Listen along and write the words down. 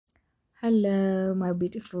Hello, my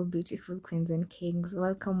beautiful, beautiful queens and kings.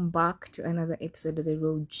 Welcome back to another episode of The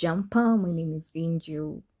Road Jumper. My name is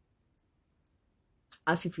Angel,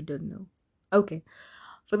 as if you don't know. Okay,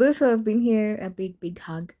 for those who have been here, a big, big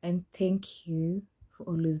hug and thank you for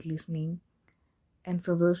always listening. And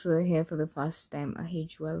for those who are here for the first time, a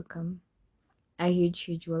huge welcome. A huge,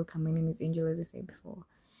 huge welcome. My name is Angel, as I said before.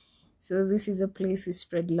 So, this is a place we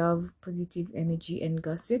spread love, positive energy, and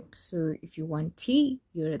gossip. So, if you want tea,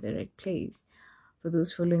 you're at the right place. For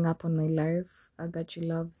those following up on my life, I got you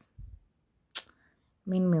loves.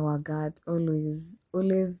 Mean me wagat, always,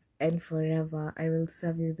 always and forever. I will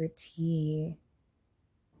serve you the tea.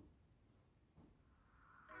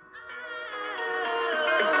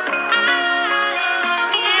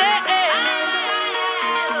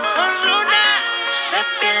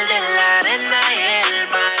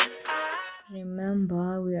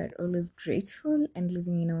 Remember, we are always grateful and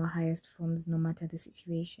living in our highest forms no matter the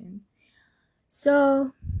situation.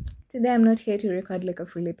 So, today I'm not here to record like a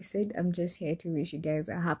full episode. I'm just here to wish you guys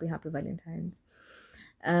a happy, happy Valentine's.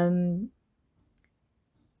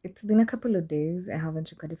 It's been a couple of days. I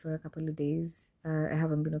haven't recorded for a couple of days. I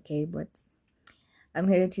haven't been okay, but I'm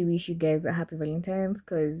here to wish you guys a happy Valentine's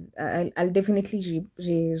because I'll definitely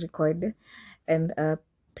record and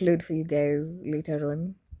upload for you guys later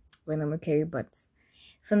on when I'm okay. But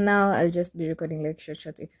for now, I'll just be recording like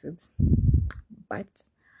short episodes. But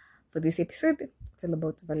for this episode, it's all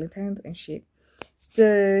about Valentine's and shit.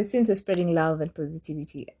 So since we're spreading love and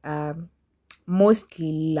positivity,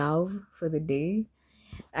 mostly love for the day,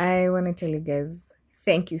 I want to tell you guys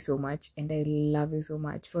thank you so much and I love you so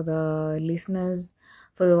much for the listeners,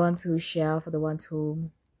 for the ones who share, for the ones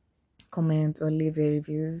who comment or leave their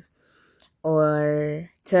reviews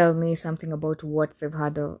or tell me something about what they've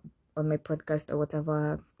had on my podcast or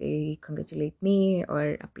whatever. They congratulate me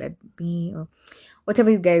or applaud me or whatever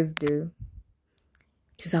you guys do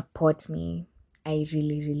to support me. I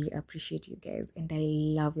really, really appreciate you guys and I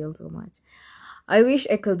love you all so much. I wish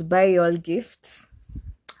I could buy you all gifts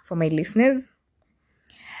for my listeners.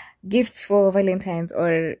 Gifts for Valentine's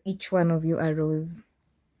or each one of you a rose.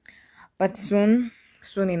 But soon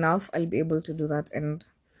enough, I'll be able to do that and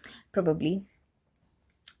probably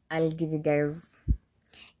I'll give you guys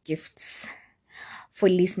gifts for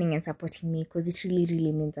listening and supporting me because it really,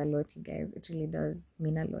 really means a lot, you guys. It really does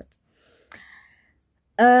mean a lot.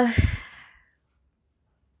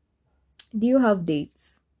 Do you have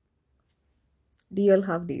dates? Do you all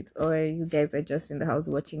have dates? Or you guys are just in the house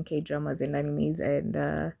watching K-dramas and animes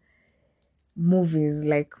and movies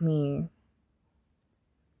like me?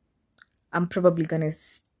 I'm probably gonna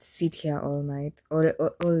sit here all night or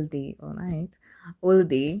all day, all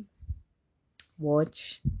day,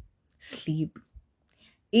 watch, sleep,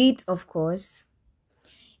 eat, of course,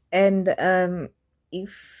 and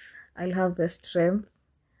if I'll have the strength,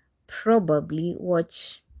 probably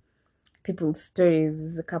watch people's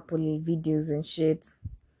stories, a couple videos and shit,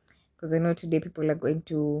 because I know today people are going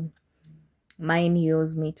to mine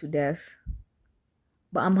yours me to death.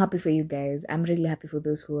 But I'm happy for you guys. I'm really happy for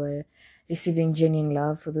those who are receiving genuine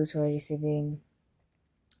love, for those who are receiving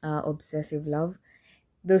obsessive love,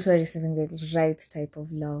 those who are receiving the right type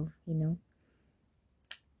of love, you know.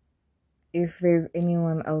 If there's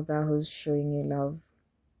anyone out there who's showing you love,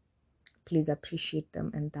 please appreciate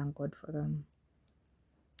them and thank God for them.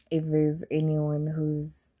 If there's anyone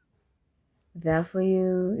who's there for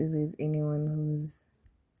you, if there's anyone who's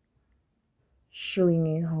showing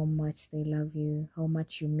you how much they love you, how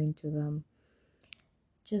much you mean to them,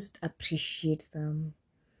 just appreciate them.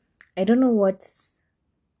 I don't know what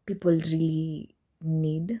people really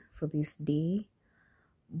need for this day,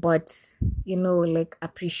 but you know, like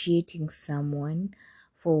appreciating someone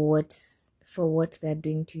for what they're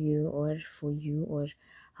doing to you or for you or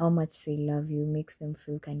how much they love you makes them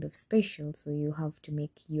feel kind of special. So you have to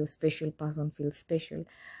make your special person feel special,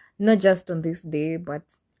 not just on this day but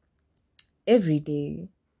every day.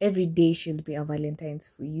 Every day should be a Valentine's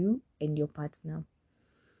for you and your partner.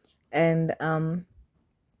 And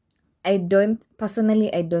I don't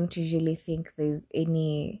usually think there's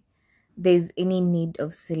any need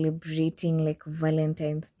of celebrating like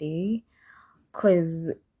Valentine's Day,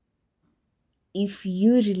 because if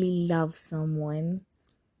you really love someone,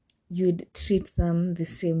 you'd treat them the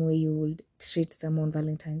same way you would treat them on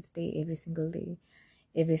Valentine's Day every single day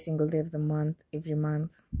of the month, every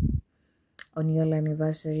month, on your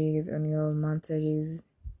anniversaries, on your monthsaries,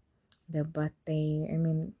 their birthday. I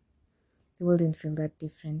mean, the world didn't feel that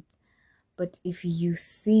different. But if you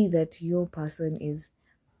see that your person is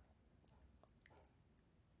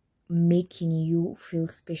making you feel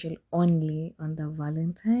special only on the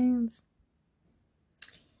Valentine's,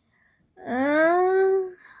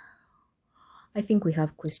 Uh, I think we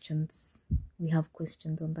have questions. We have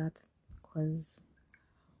questions on that. Because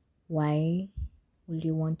why would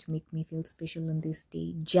you want to make me feel special on this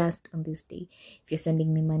day? Just on this day. If you're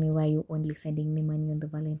sending me money, why are you only sending me money on the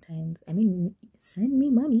Valentines? I mean, send me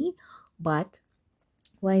money, but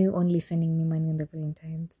why are you only sending me money on the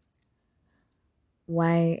Valentines?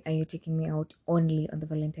 Why are you taking me out only on the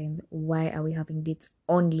Valentines? Why are we having dates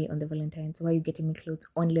only on the Valentines? Why are you getting me clothes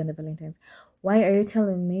only on the Valentines? Why are you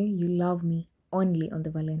telling me you love me only on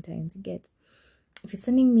the Valentines? You get, if you're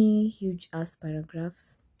sending me huge ass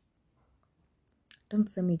paragraphs, don't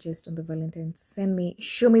send me just on the Valentines. Send me,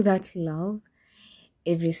 show me that love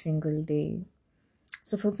every single day.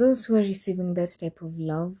 So for those who are receiving that type of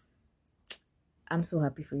love, I'm so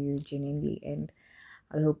happy for you, genuinely, and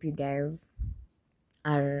I hope you guys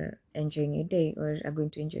are enjoying your day or are going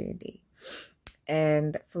to enjoy your day.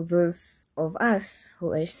 And for those of us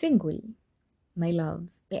who are single, my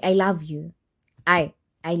loves, I love you. I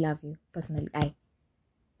love you personally.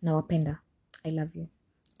 Nawapenda. I love you.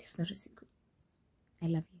 It's not a secret. I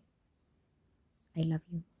love you. I love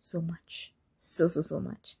you so much. So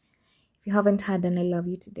much. If you haven't had an I love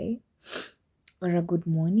you today, or a good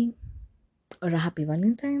morning, or a happy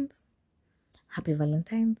Valentine's,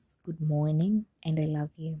 good morning, and I love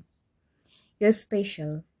you. You're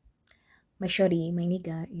special. My shorty, my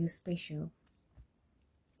nigga, you're special.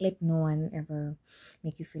 Let no one ever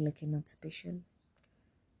make you feel like you're not special.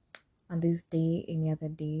 On this day, any other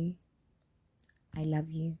day, I love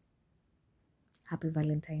you. Happy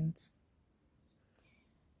Valentine's.